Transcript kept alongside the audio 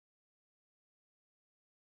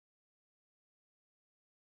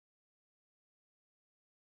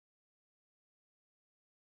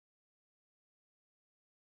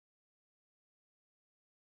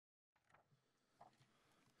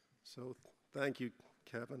So thank you,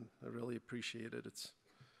 Kevin. I really appreciate it. It's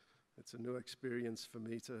a new experience for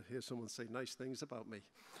me to hear someone say nice things about me.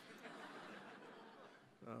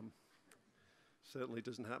 Certainly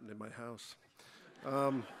doesn't happen in my house.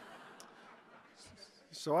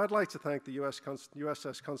 So I'd like to thank the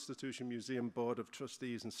USS Constitution Museum Board of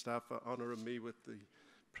Trustees and staff for honoring me with the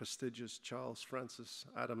prestigious Charles Francis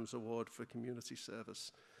Adams Award for Community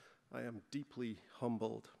Service. I am deeply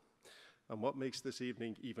humbled. And what makes this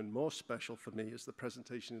evening even more special for me is the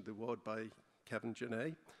presentation of the award by Kevin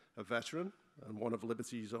Janae, a veteran and one of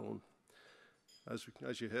Liberty's own.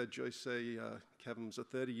 As you heard Joyce say, Kevin was a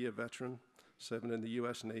 30-year veteran, serving in the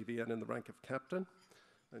U.S. Navy and in the rank of captain.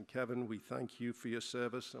 And Kevin, we thank you for your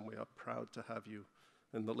service, and we are proud to have you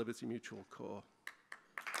in the Liberty Mutual Corps.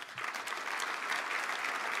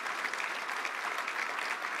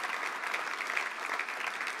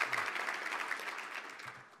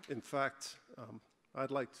 In fact,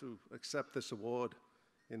 I'd like to accept this award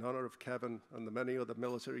in honor of Kevin and the many other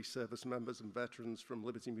military service members and veterans from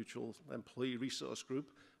Liberty Mutual's Employee Resource Group,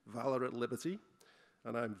 Valor at Liberty,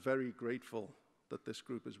 and I'm very grateful that this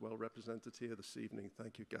group is well represented here this evening.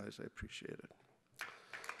 Thank you, guys. I appreciate it.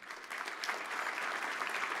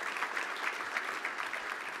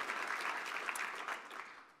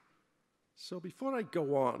 So before I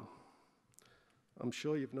go on, I'm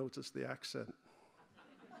sure you've noticed the accent.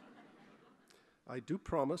 I do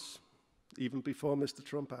promise, even before Mr.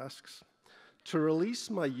 Trump asks, to release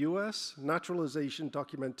my U.S. naturalization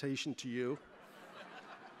documentation to you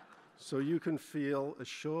so you can feel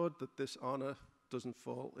assured that this honor doesn't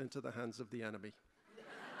fall into the hands of the enemy.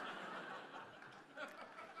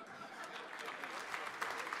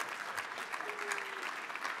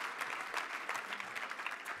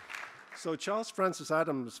 So Charles Francis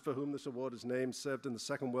Adams, for whom this award is named, served in the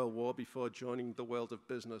Second World War before joining the world of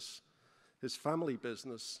business. His family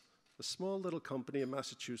business, a small little company in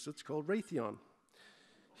Massachusetts called Raytheon.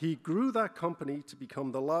 He grew that company to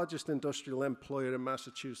become the largest industrial employer in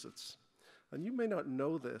Massachusetts. And you may not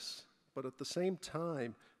know this, but at the same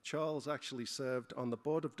time, Charles actually served on the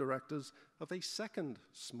board of directors of a second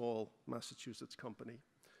small Massachusetts company,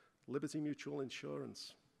 Liberty Mutual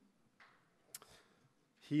Insurance.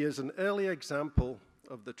 He is an early example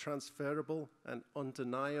of the transferable and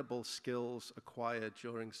undeniable skills acquired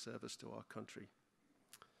during service to our country.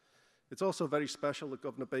 It's also very special that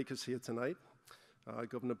Governor Baker's here tonight.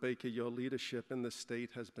 Governor Baker, your leadership in this state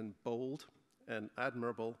has been bold and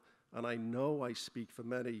admirable, and I know I speak for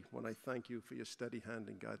many when I thank you for your steady hand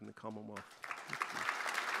in guiding the Commonwealth.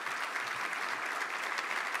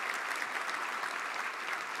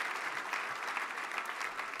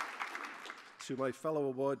 To my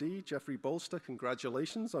fellow awardee, Jeffrey Bolster,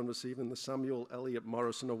 congratulations on receiving the Samuel Eliot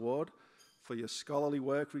Morrison Award for your scholarly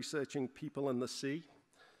work researching people and the sea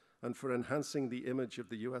and for enhancing the image of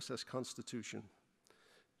the USS Constitution.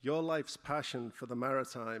 Your life's passion for the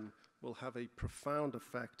maritime will have a profound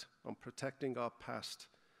effect on protecting our past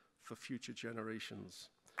for future generations.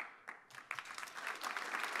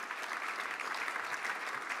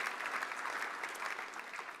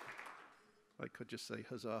 I could just say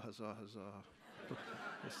huzzah, huzzah, huzzah.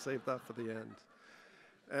 We'll save that for the end.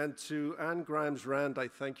 And to Anne Grimes-Rand, I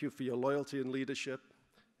thank you for your loyalty and leadership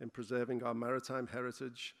in preserving our maritime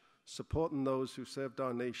heritage, supporting those who served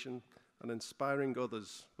our nation, and inspiring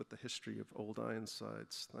others with the history of Old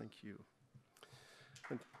Ironsides. Thank you.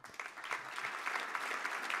 And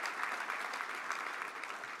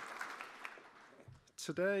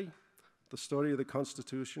today, the story of the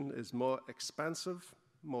Constitution is more expansive,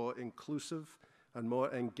 more inclusive, and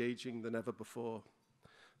more engaging than ever before.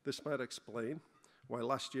 This might explain why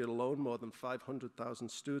last year alone, more than 500,000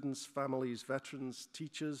 students, families, veterans,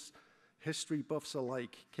 teachers, history buffs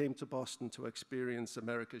alike came to Boston to experience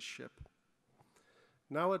America's ship.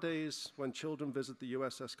 Nowadays, when children visit the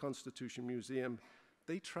USS Constitution Museum,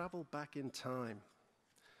 they travel back in time.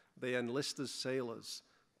 They enlist as sailors.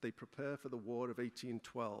 They prepare for the War of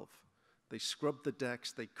 1812. They scrub the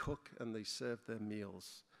decks, they cook, and they serve their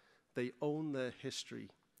meals. They own their history.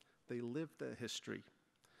 They live their history.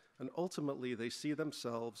 And ultimately, they see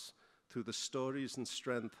themselves through the stories and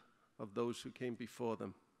strength of those who came before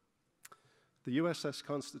them. The USS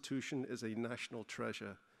Constitution is a national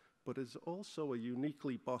treasure, but is also a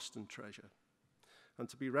uniquely Boston treasure. And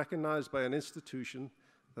to be recognized by an institution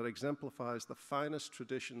that exemplifies the finest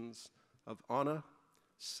traditions of honor,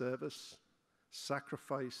 service,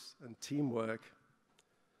 sacrifice, and teamwork,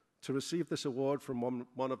 to receive this award from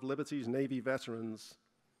one of Liberty's Navy veterans,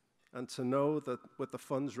 and to know that with the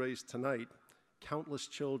funds raised tonight, countless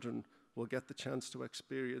children will get the chance to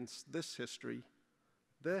experience this history,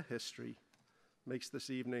 their history, makes this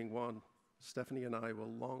evening one Stephanie and I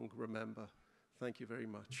will long remember. Thank you very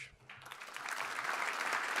much.